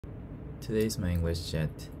Today's my English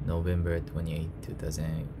chat, November 28,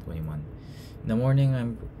 2021. In the morning,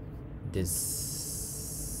 I'm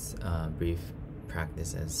this brief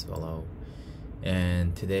practice as follow.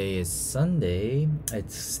 And today is Sunday.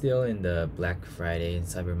 It's still in the Black Friday and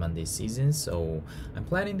Cyber Monday season, so I'm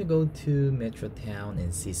planning to go to Metro Town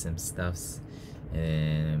and see some stuffs,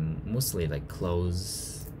 and mostly like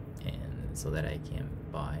clothes, and so that I can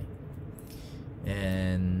buy.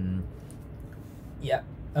 And yeah,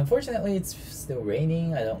 unfortunately, it's still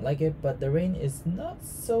raining. I don't like it, but the rain is not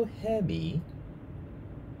so heavy.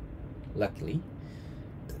 Luckily.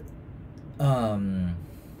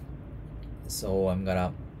 So I'm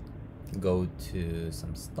gonna go to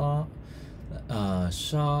some shop. I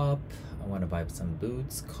want to buy some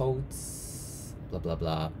boots, coats, blah blah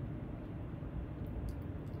blah.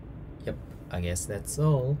 Yep, I guess that's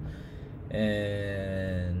all.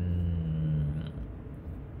 And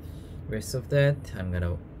rest of that, I'm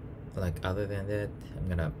gonna, like, other than that, I'm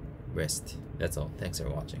gonna rest. That's all. Thanks for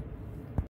watching.